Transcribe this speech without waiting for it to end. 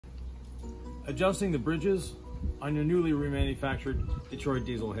Adjusting the bridges on your newly remanufactured Detroit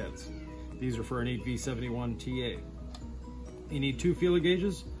diesel heads. These are for an 8V71TA. You need 2 feeler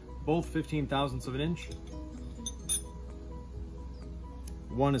gauges, both 15 thousandths of an inch.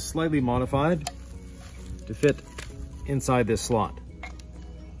 One is slightly modified to fit inside this slot.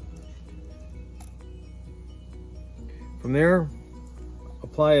 From there,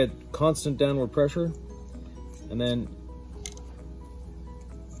 apply a constant downward pressure, and then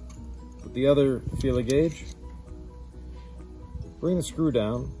with the other feeler gauge, bring the screw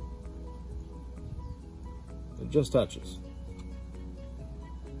down. It just touches.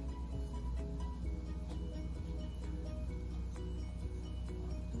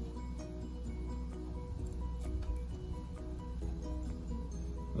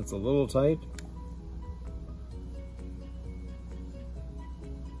 That's a little tight.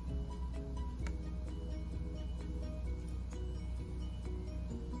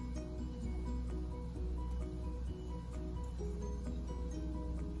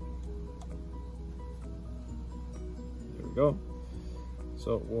 There we go.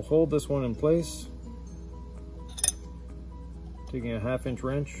 So we'll hold this one in place, taking a 1/2 inch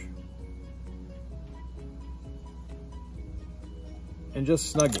wrench and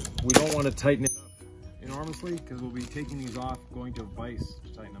just snug it. We don't want to tighten it up enormously because we'll be taking these off, going to a vise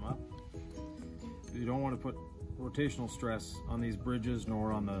to tighten them up. You don't want to put rotational stress on these bridges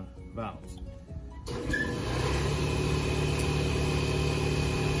nor on the valves.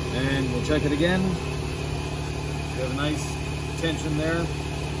 And we'll check it again. We have a nice tension there.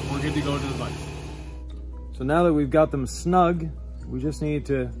 We're good to go to the vise. So now that we've got them snug, we just need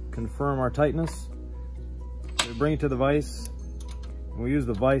to confirm our tightness. So bring it to the vise. We'll use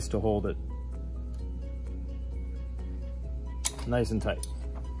the vise to hold it nice and tight.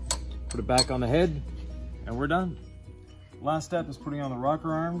 Put it back on the head and we're done. Last step is putting on the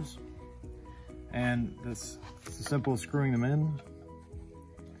rocker arms, and this is as simple as screwing them in.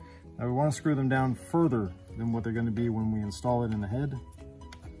 Now we want to screw them down further than what they're going to be when we install it in the head,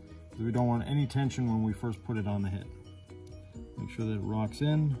 because we don't want any tension when we first put it on the head. Make sure that it rocks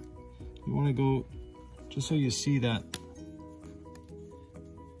in. You want to go just so you see that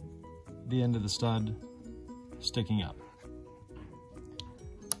the end of the stud sticking up.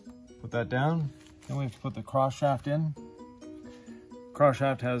 Put that down. Then we have to put the cross shaft in. Cross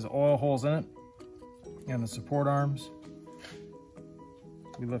shaft has oil holes in it, and the support arms.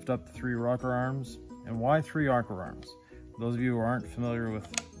 We lift up the 3 rocker arms. And why 3 rocker arms? For those of you who aren't familiar with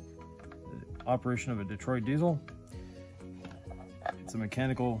the operation of a Detroit diesel, it's a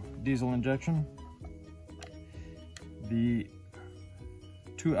mechanical diesel injection. The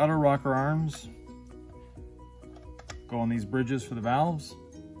 2 outer rocker arms go on these bridges for the valves.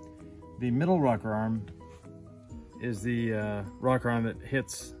 The middle rocker arm is the rocker arm that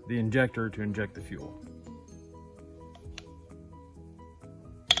hits the injector to inject the fuel.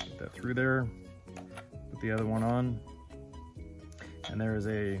 Put that through there, put the other one on, and there is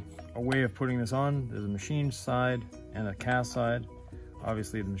a way of putting this on. There's a machined side and a cast side.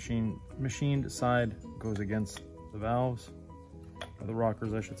 Obviously the machined side goes against the valves, or the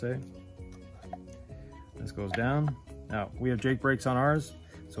rockers I should say. This goes down. Now we have Jake brakes on ours,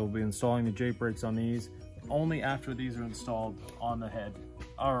 so we'll be installing the Jake brakes on these only after these are installed on the head,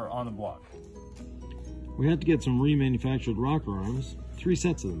 or on the block. We had to get some remanufactured rocker arms, 3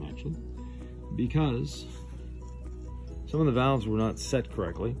 sets of them actually, because some of the valves were not set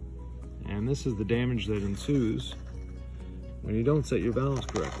correctly, and this is the damage that ensues when you don't set your valves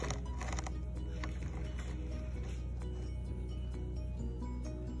correctly.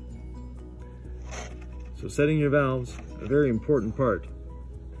 So setting your valves, a very important part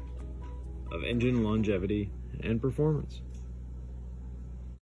of engine longevity and performance.